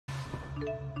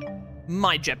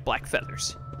My jet black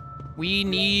feathers. We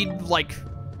need, like,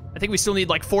 I think we still need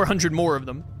like 400 more of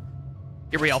them.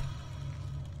 Here we go.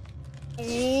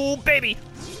 Oh, baby.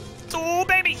 Oh,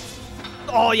 baby.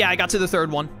 Oh, yeah, I got to the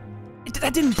third one.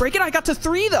 That didn't break it? I got to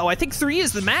 3, though. I think 3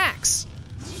 is the max.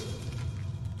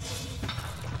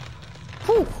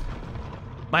 Whew.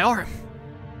 My arm.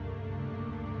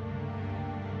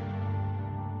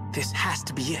 This has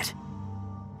to be it.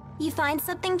 You find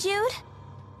something, Jude?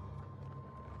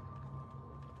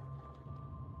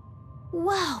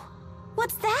 Whoa,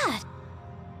 what's that?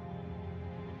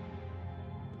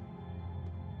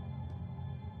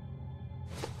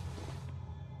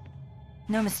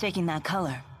 No mistaking that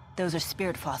color. Those are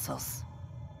spirit fossils.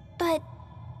 But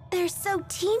they're so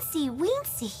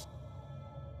teensy-weensy.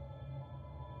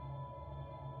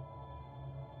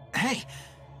 Hey,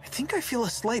 I think I feel a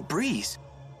slight breeze.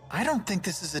 I don't think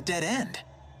this is a dead end.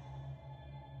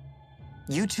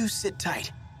 You two sit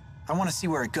tight. I want to see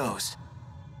where it goes.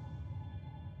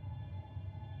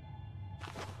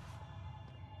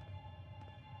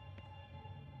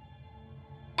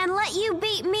 And let you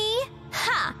beat me?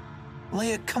 Ha!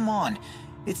 Leia, come on.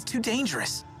 It's too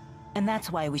dangerous. And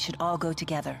that's why we should all go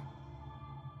together.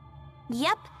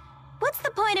 Yep. What's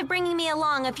the point of bringing me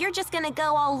along if you're just gonna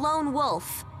go all lone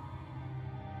wolf?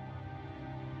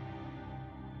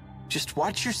 Just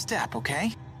watch your step,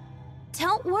 okay?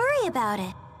 Don't worry about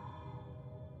it.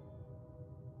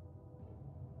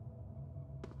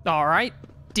 All right.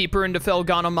 Deeper into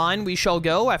Felgana mine we shall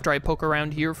go after I poke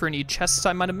around here for any chests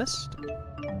I might have missed.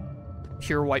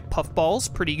 Pure white puffballs,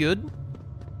 pretty good.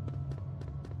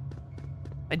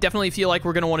 I definitely feel like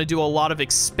we're going to want to do a lot of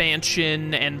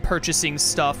expansion and purchasing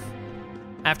stuff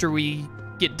after we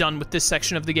get done with this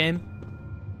section of the game.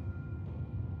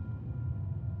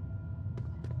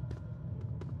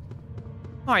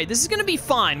 Alright, this is going to be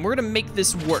fine. We're going to make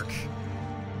this work.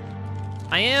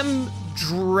 I am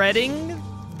dreading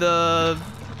the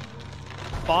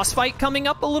boss fight coming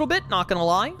up a little bit, not going to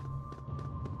lie.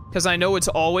 Because I know it's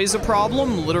always a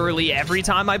problem, literally every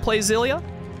time I play Xillia.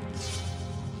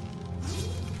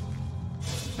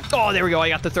 Oh, there we go. I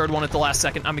got the third one at the last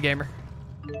second. I'm a gamer.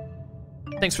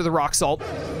 Thanks for the rock salt.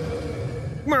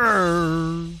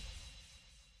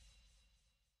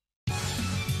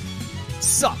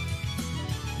 Sup?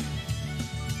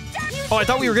 Oh, I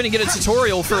thought we were gonna get a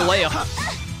tutorial for Leia.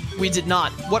 We did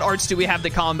not. What arts do we have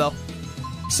that combo?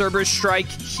 Cerberus Strike,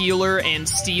 Healer, and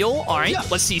Steel. All right,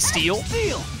 let's see Steel.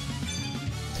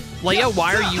 Leia,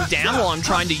 why are you down while I'm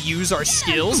trying to use our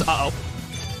skills? Uh-oh.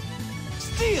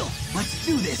 Steel! Let's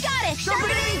do this! Got it!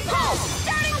 Sharpening pulse!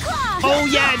 Starting claw! Oh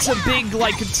yeah, it's a big,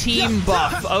 like, team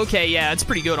buff. Okay, yeah, it's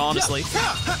pretty good, honestly.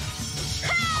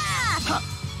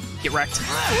 Get wrecked.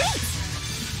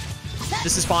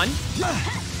 This is fine.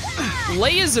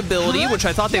 Leia's ability, which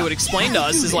I thought they would explain to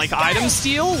us, is like item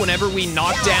steal. Whenever we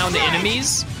knock down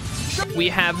enemies, we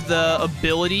have the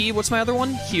ability, what's my other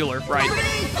one? Healer, right.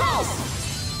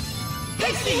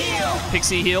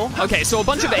 Pixie heal. Okay, so a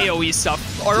bunch of AoE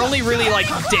stuff. Our only really, like,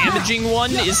 damaging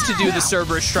one is to do the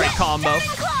Cerberus Strike combo.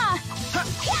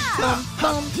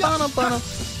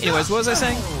 Anyways, what was I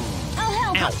saying?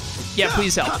 Ow. Yeah,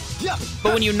 please help.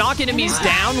 But when you knock enemies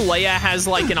down, Leia has,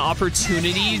 like, an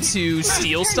opportunity to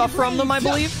steal stuff from them, I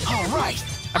believe. I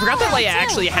forgot that Leia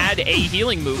actually had a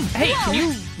healing move. Hey, can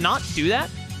you not do that?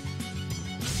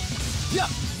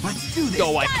 Let's do this.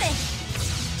 Go away.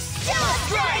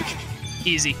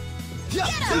 Easy.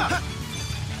 Come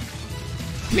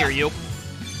here, you.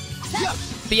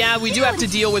 But yeah, we do have to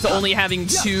deal with only having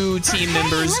 2 team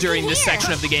members during this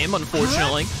section of the game,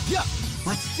 unfortunately.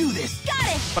 Let's do this.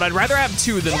 But I'd rather have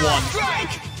 2 than 1.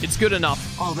 It's good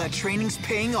enough. All that training's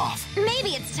paying off. Maybe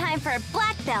it's time for a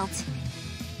black belt.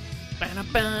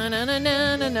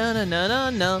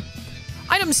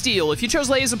 Item steal. If you chose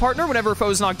Leia as a partner, whenever a foe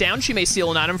is knocked down, she may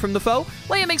steal an item from the foe.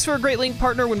 Leia makes for a great link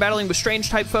partner when battling with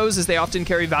strange-type foes, as they often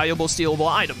carry valuable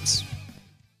stealable items.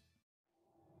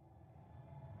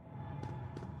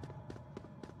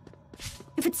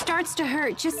 If it starts to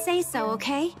hurt, just say so,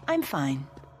 okay? I'm fine.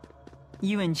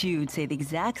 You and Jude say the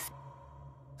exact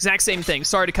Same thing.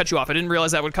 Sorry to cut you off. I didn't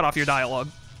realize that would cut off your dialogue.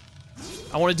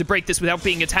 I wanted to break this without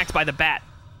being attacked by the bat.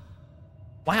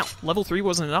 Wow, level 3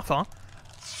 wasn't enough, huh?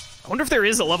 I wonder if there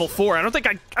is a level 4. I don't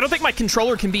think my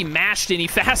controller can be mashed any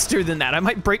faster than that. I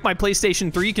might break my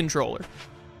PlayStation 3 controller.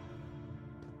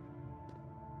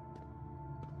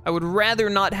 I would rather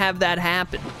not have that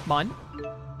happen. Mine.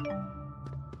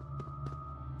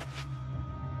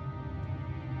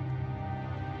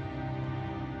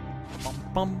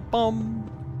 Bum, bum.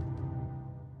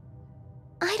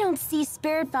 I don't see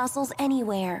spirit fossils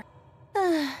anywhere.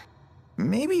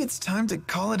 maybe it's time to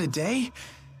call it a day?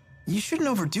 You shouldn't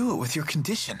overdo it with your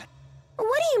condition.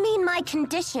 What do you mean, my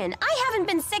condition? I haven't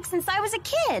been sick since I was a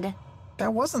kid.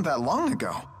 That wasn't that long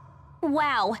ago.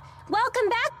 Wow. Welcome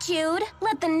back, Jude.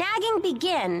 Let the nagging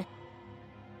begin.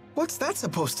 What's that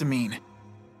supposed to mean?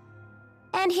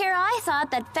 And here I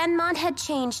thought that Fenmont had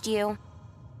changed you.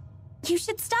 You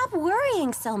should stop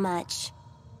worrying so much.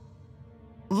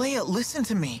 Leia, listen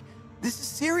to me. This is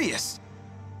serious.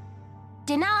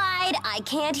 Denied. I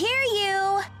can't hear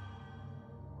you.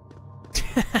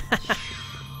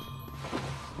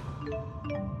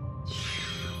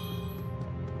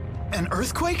 An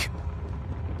earthquake?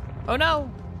 Oh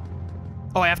no.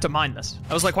 Oh, I have to mine this.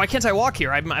 I was like, why can't I walk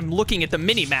here? I'm looking at the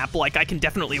mini-map like I can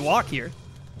definitely walk here.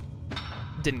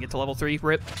 Didn't get to level 3,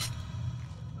 rip.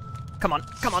 Come on,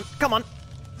 come on, come on.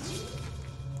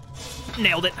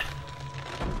 Nailed it.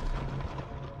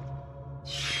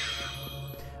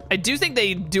 I do think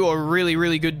they do a really,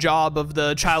 really good job of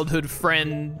the childhood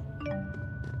friend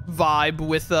vibe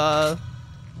with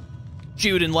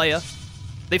Jude and Leia.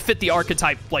 They fit the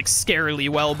archetype, like, scarily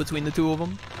well between the two of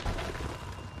them.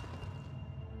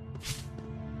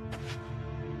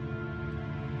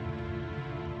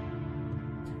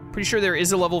 Pretty sure there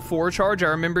is a level 4 charge. I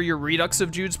remember your redux of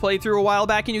Jude's playthrough a while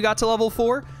back and you got to level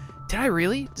 4. Did I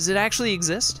really? Does it actually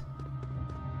exist?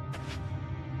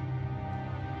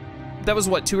 That was,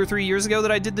 what, 2 or 3 years ago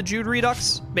that I did the Jude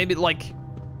redux? Maybe, like...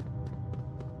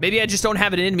 Maybe I just don't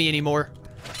have it in me anymore.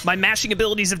 My mashing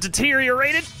abilities have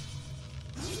deteriorated.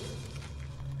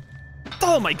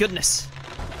 Oh my goodness.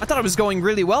 I thought I was going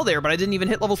really well there, but I didn't even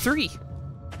hit level 3.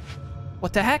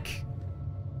 What the heck?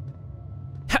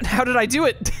 How did I do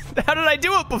it? How did I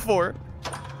do it before?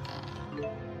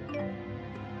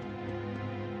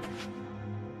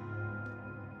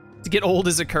 To get old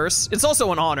is a curse. It's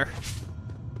also an honor.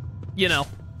 You know,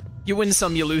 you win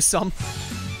some, you lose some.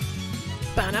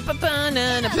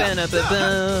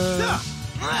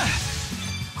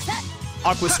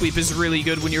 Aqua Sweep is really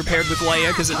good when you're paired with Leia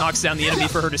because it knocks down the enemy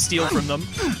for her to steal from them,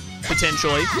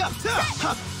 potentially.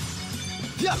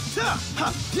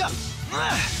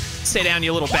 Stay down,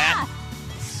 you little bat.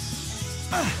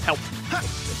 Help.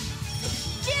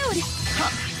 Jude!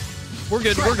 We're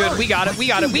good, we're good. We got it, we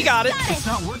got it, we got it.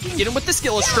 Get him with the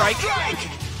skill strike.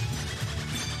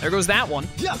 There goes that one.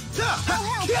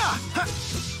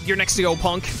 You're next to go,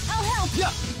 punk.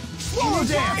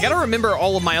 I gotta remember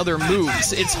all of my other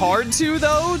moves. It's hard to,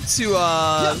 though, to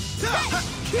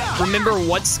remember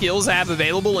what skills I have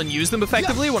available and use them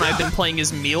effectively when I've been playing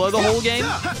as Milla the whole game.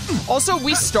 Also,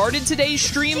 we started today's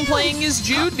stream playing as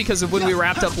Jude because of when we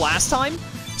wrapped up last time.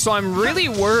 So I'm really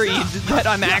worried that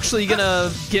I'm actually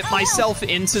gonna get myself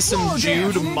into some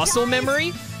Jude muscle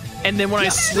memory. And then when I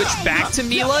switch back to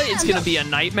Milla, it's gonna be a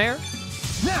nightmare.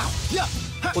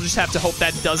 We'll just have to hope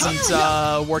that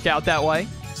doesn't work out that way.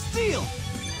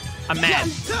 I'm mad.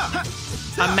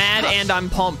 I'm mad and I'm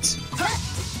pumped.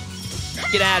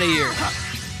 Get out of here.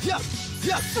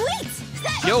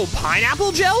 Yo,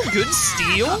 pineapple gel? Good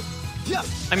steal.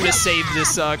 I'm gonna save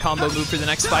this combo move for the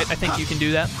next fight. I think you can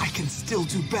do that. I can still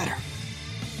do better.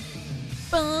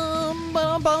 Bum,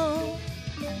 bum, bum.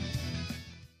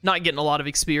 Not getting a lot of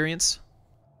experience.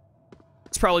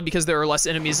 It's probably because there are less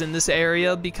enemies in this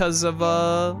area because of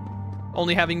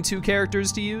only having 2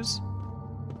 characters to use.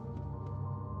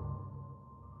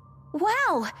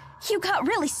 Wow, you got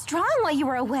really strong while you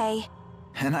were away.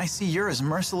 And I see you're as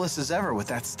merciless as ever with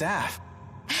that staff.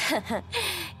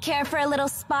 Care for a little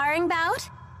sparring bout?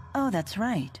 Oh, that's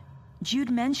right. Jude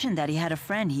mentioned that he had a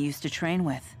friend he used to train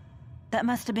with. That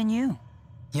must have been you.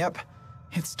 Yep.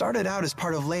 It started out as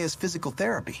part of Leia's physical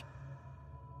therapy.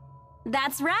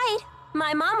 That's right.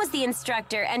 My mom was the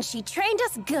instructor, and she trained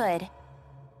us good.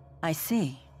 I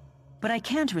see. But I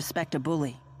can't respect a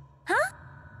bully. Huh?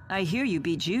 I hear you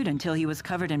beat Jude until he was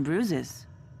covered in bruises.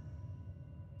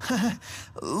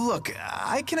 Look,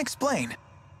 I can explain.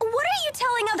 What are you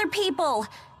telling other people?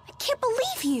 I can't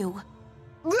believe you.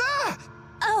 Ah!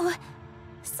 Oh,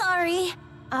 sorry.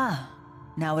 Ah,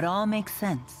 now it all makes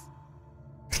sense.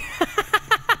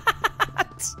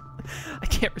 I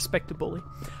can't respect a bully.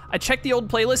 I checked the old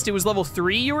playlist. It was level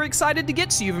 3 you were excited to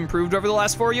get, so you've improved over the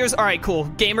last 4 years. All right, cool.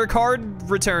 Gamer card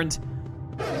returned.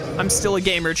 I'm still a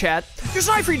gamer, chat. There's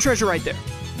an free treasure right there.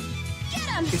 Get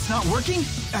him! It's not working?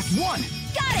 That's 1.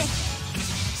 Got it!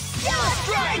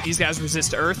 Strike! These guys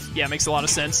resist Earth. Yeah, makes a lot of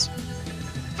sense.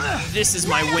 This is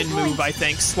my win move, I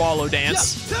think. Swallow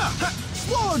Dance.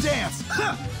 Swallow Dance!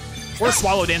 Or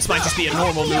Swallow Dance might just be a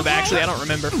normal move, actually. I don't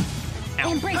remember.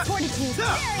 Ow. And break fortitude.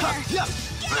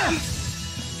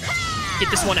 Get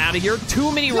this one out of here.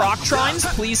 Too many rock trines.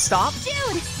 Please stop.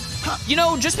 Jude! You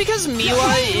know, just because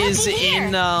Milla is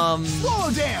in,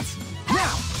 Solo dance.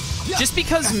 Now. just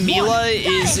because Milla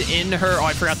is in her, oh,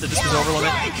 I forgot that this was over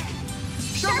limit.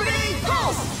 Sharpening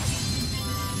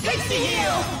pulse. Pixie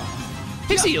heal.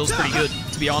 Pixie heal's pretty good,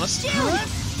 to be honest.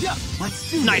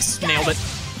 Let's do Nice, this. nailed it.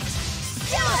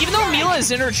 Even though Milla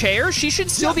is in her chair, she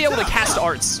should still be able to cast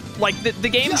arts. Like, the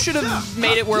game should have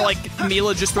made it where, like,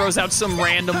 Milla just throws out some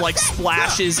random, like,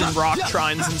 splashes and rock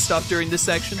trines and stuff during this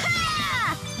section.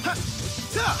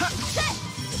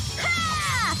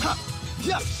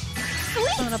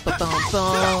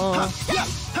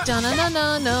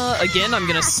 Again, I'm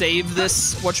gonna save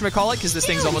this whatchamacallit, because this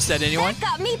thing's almost dead anyway. That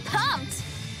got me pumped.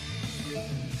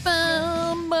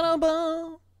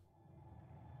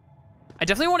 I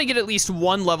definitely want to get at least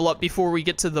one level up before we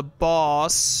get to the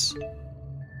boss.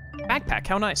 Backpack,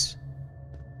 how nice.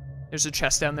 There's a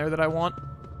chest down there that I want.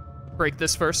 Break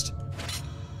this first.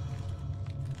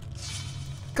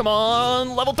 Come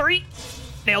on, level 3.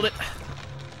 Nailed it.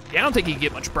 Yeah, I don't think you can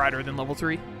get much brighter than level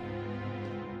 3.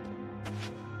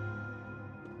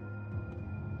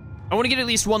 I want to get at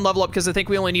least one level up because I think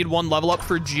we only need one level up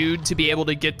for Jude to be able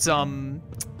to get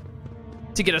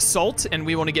assault, and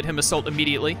we want to get him assault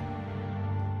immediately.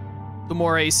 The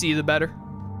more AC, the better.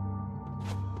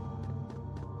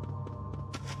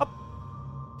 Up.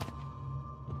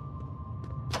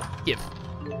 Give.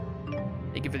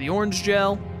 Thank you for the orange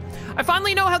gel. I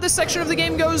finally know how this section of the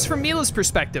game goes from Milla's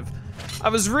perspective. I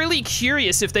was really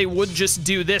curious if they would just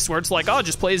do this, where it's like, oh,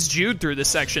 just play as Jude through this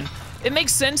section. It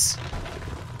makes sense.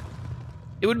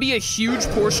 It would be a huge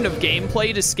portion of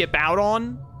gameplay to skip out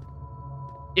on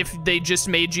if they just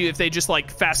made you, if they just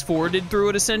like fast forwarded through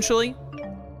it essentially.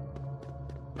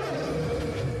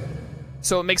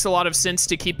 So it makes a lot of sense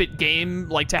to keep it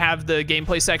like to have the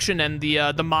gameplay section and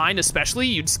the mine especially.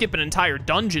 You'd skip an entire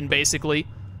dungeon basically,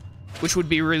 which would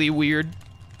be really weird.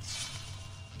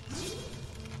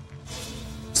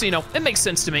 So, you know, it makes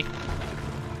sense to me.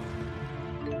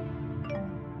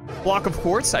 Block of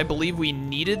quartz, I believe we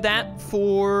needed that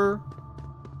for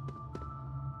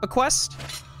a quest.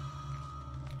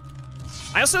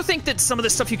 I also think that some of the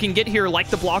stuff you can get here, like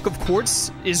the block of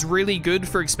quartz, is really good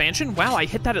for expansion. Wow, I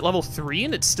hit that at level 3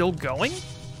 and it's still going?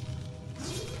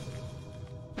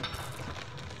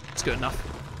 It's good enough.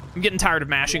 I'm getting tired of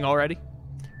mashing already.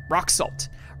 Rock salt.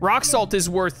 Rock salt is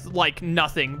worth, like,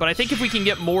 nothing, but I think if we can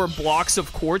get more blocks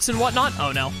of quartz and whatnot...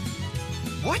 Oh, no.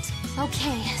 What?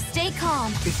 Okay, stay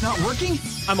calm. It's not working?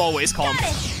 I'm always calm.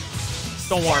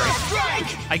 Don't worry.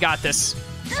 I got this.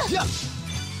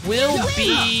 We'll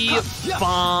be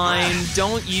fine.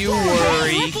 Don't you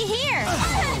worry. Looky here.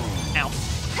 Ow.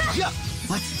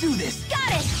 Let's do this.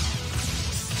 Got it.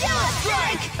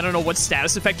 I don't know what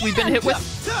status effect we've been hit with.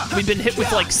 We've been hit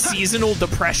with, like, seasonal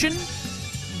depression.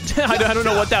 I don't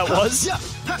know what that was.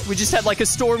 We just had, like, a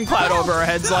storm cloud over our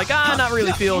heads, like, not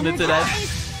really feeling it today.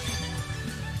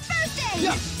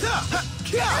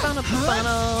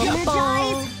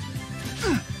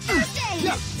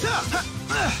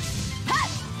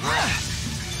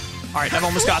 Alright, I've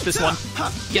almost got this one.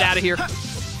 Get out of here.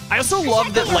 I also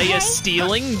love that Leia's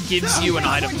stealing gives you an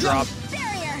item drop.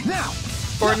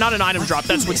 Or not an item drop,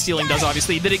 that's what stealing does,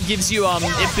 obviously. That it gives you,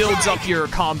 it builds up your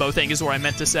combo thing is what I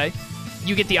meant to say.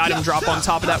 You get the item drop on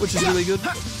top of that, which is really good.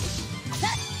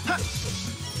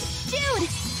 Jude!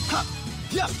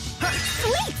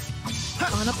 Sweet!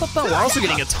 We're also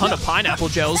getting a ton of pineapple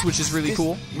gels, which is really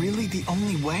cool. Really the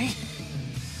only way?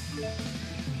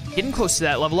 Getting close to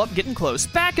that level up, getting close.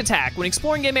 Back attack. When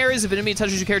exploring game areas, if an enemy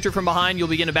touches your character from behind, you'll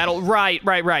begin a battle. Right.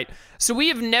 So we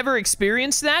have never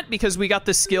experienced that because we got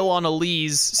the skill on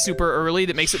Elise super early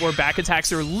that makes it where back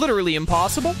attacks are literally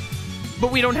impossible.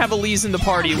 But we don't have Elise in the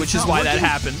party, which is why that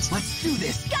happens. Let's do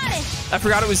this. Got it! I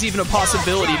forgot it was even a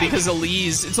possibility because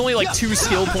Elise, it's only like 2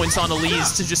 skill points on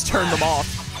Elise to just turn them off.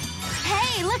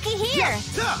 Hey, looky here!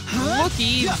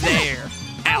 Looky there.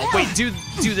 Ow, wait, do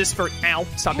this for, ow,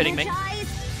 stop hitting me.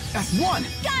 That's one.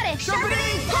 Got it!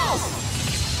 Sharpening pulse.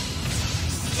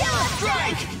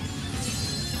 Strike.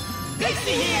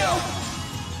 Pixie heal.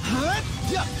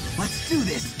 Let's do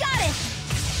this. Got it!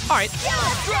 All right,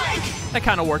 Strike. that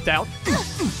kind of worked out.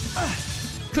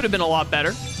 Could have been a lot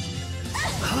better.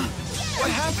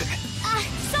 What happened?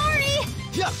 Sorry!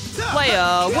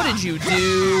 Leia, what did you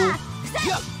do?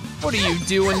 What are you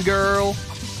doing, girl?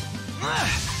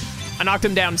 I knocked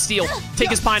him down. Steal.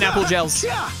 Take his pineapple gels.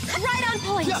 Right on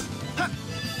point!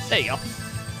 There you go.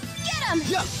 Get him!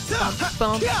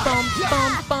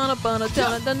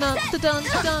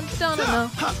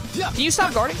 Can you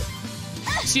stop guarding?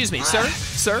 Excuse me, sir.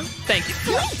 Sir, thank you.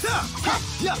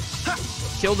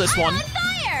 Kill this one. On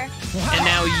fire! And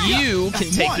now you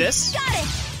can take this. Got it!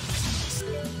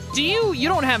 Do you? You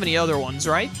don't have any other ones,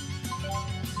 right?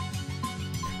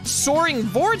 Soaring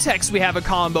Vortex, we have a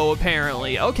combo,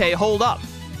 apparently. Okay, hold up.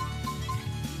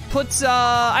 Put,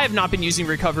 I have not been using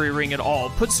Recovery Ring at all.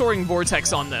 Put Soaring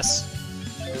Vortex on this.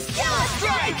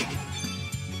 Strike!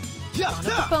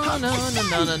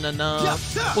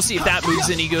 We'll see if that move's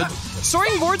any good.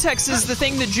 Soaring Vortex is the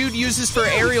thing that Jude uses for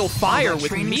aerial fire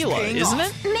with Milla, isn't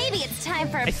it? Maybe it's time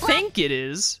for a I think it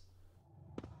is.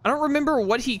 I don't remember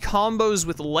what he combos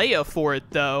with Leia for it,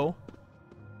 though.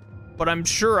 But I'm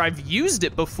sure I've used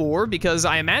it before, because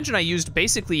I imagine I used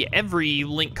basically every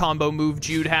Link combo move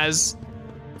Jude has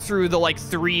through the, like,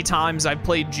 3 times I've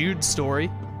played Jude's story.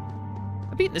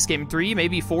 I've beaten this game 3,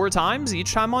 maybe 4 times,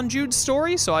 each time on Jude's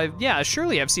story, so yeah,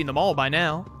 surely I've seen them all by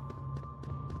now.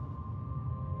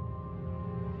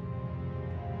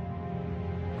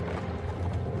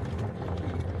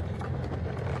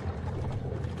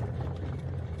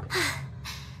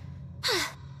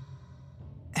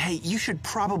 Hey, you should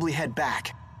probably head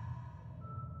back.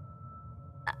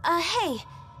 Hey,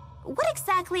 what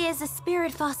exactly is a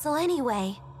spirit fossil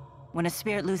anyway? When a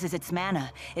spirit loses its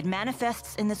mana, it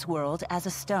manifests in this world as a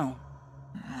stone.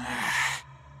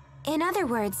 In other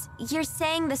words, you're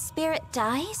saying the spirit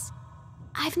dies?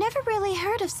 I've never really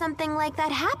heard of something like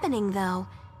that happening, though.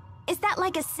 Is that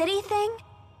like a city thing?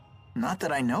 Not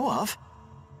that I know of.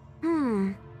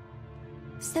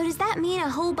 So does that mean a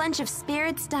whole bunch of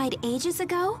spirits died ages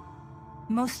ago?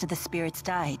 Most of the spirits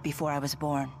died before I was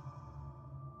born.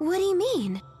 What do you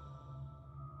mean?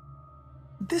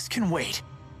 This can wait.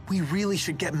 We really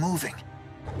should get moving.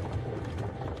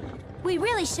 We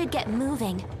really should get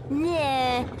moving.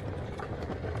 Nah.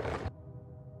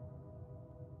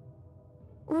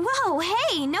 Whoa,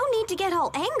 hey, no need to get all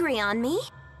angry on me.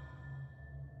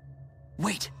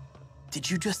 Wait, did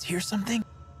you just hear something?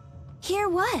 Hear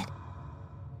what?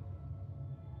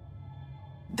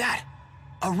 That!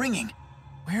 A ringing.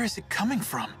 Where is it coming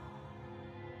from?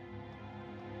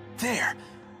 There!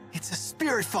 It's a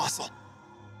spirit fossil!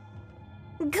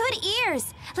 Good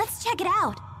ears! Let's check it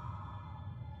out.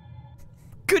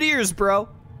 Good ears, bro.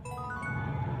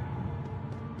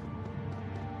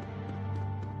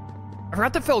 I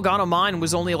forgot the Felgana mine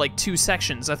was only like 2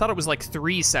 sections. I thought it was like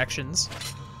 3 sections.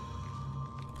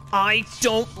 I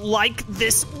don't like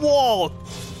this wall.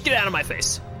 Get out of my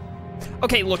face.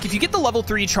 Okay, look, if you get the level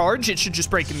 3 charge, it should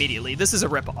just break immediately. This is a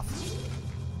ripoff.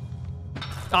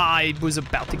 I was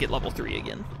about to get level 3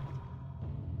 again.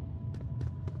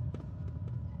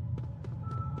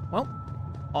 Well,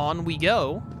 on we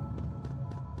go.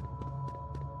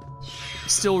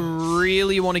 Still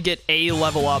really want to get a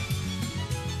level up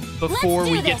before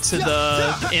we get to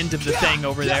the end of the thing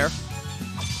over there.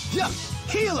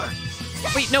 Healer!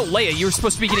 Wait, no, Leia, you were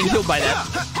supposed to be getting healed by that.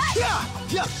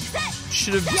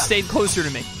 Should have stayed closer to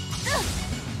me.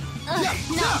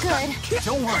 Not good.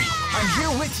 Don't worry, I'm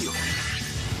here with you.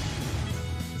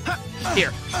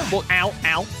 Here. Well, ow,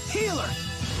 ow. Healer!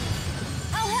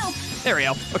 I'll help. There we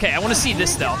go. Okay, I want to see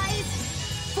this, though.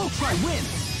 Full try win!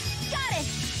 Got it.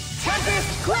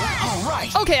 Tempest Crash! All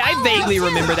right! Okay, I vaguely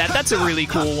remember that. That's a really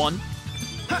cool one.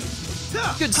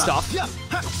 Good stuff.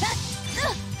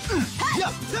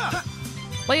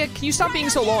 Leia, can you stop being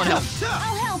so low on health?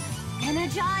 I'll help.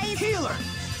 Energize. Healer!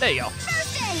 There you go.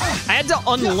 Thursday. I had to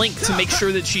unlink to make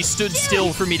sure that she stood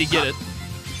still for me to get it.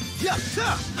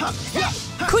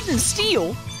 Couldn't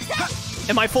steal?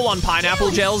 Am I full on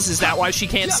pineapple gels? Is that why she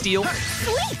can't steal?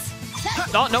 Sweet.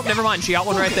 Oh, nope, never mind. She got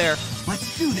one right there.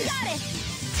 Let's do this! Got it.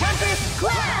 Tempest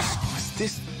Crash. Is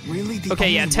this really the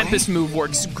Okay, yeah, only Tempest way? move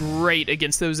works great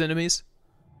against those enemies.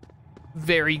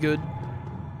 Very good.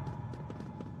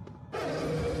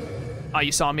 Oh,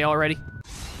 you saw me already?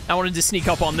 I wanted to sneak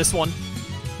up on this one.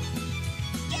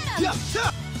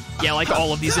 Yeah, like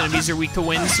all of these enemies are weak to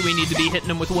wind, so we need to be hitting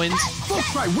them with winds. Full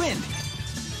try wind!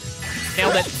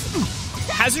 Nailed it.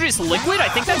 Hazardous liquid? I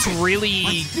think that's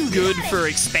really good for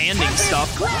expanding stuff,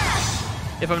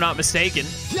 if I'm not mistaken.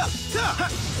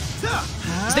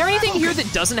 Is there anything here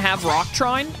that doesn't have Rock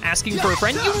Trine? Asking for a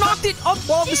friend? You knocked it up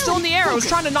while it was still in the air. I was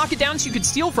trying to knock it down so you could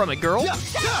steal from it, girl.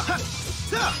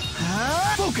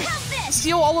 Focus!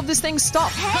 Steal all of this thing's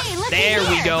stuff. Hey, look There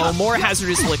we here. go. More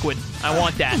hazardous liquid. I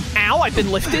want that. Ow, I've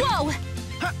been lifted. Whoa.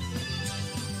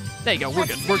 There you go. We're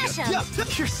good. We're good. Smash 'em.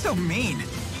 You're so mean!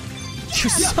 You're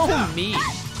so mean.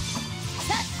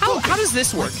 How does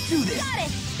this work? Do this! Got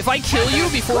it. If I kill you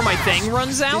before my thing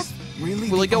runs out, Really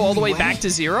will it go all the way only back to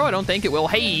 0? I don't think it will.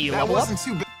 Hey, That level up. wasn't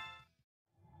too bad.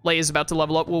 Leia's about to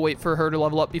level up. We'll wait for her to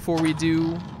level up before we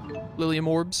do Lilium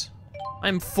Orbs.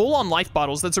 I'm full on life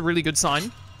bottles. That's a really good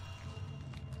sign.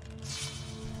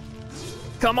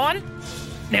 Come on.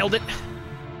 Nailed it.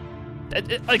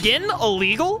 Again,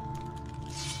 illegal?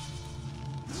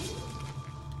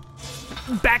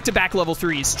 Back-to-back level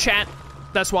 3s. Chat,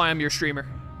 that's why I'm your streamer.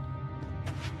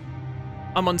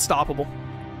 I'm unstoppable.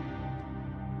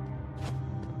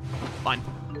 Fine.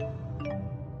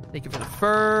 Thank you for the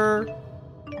fur.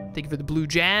 Thank you for the blue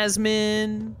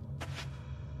jasmine.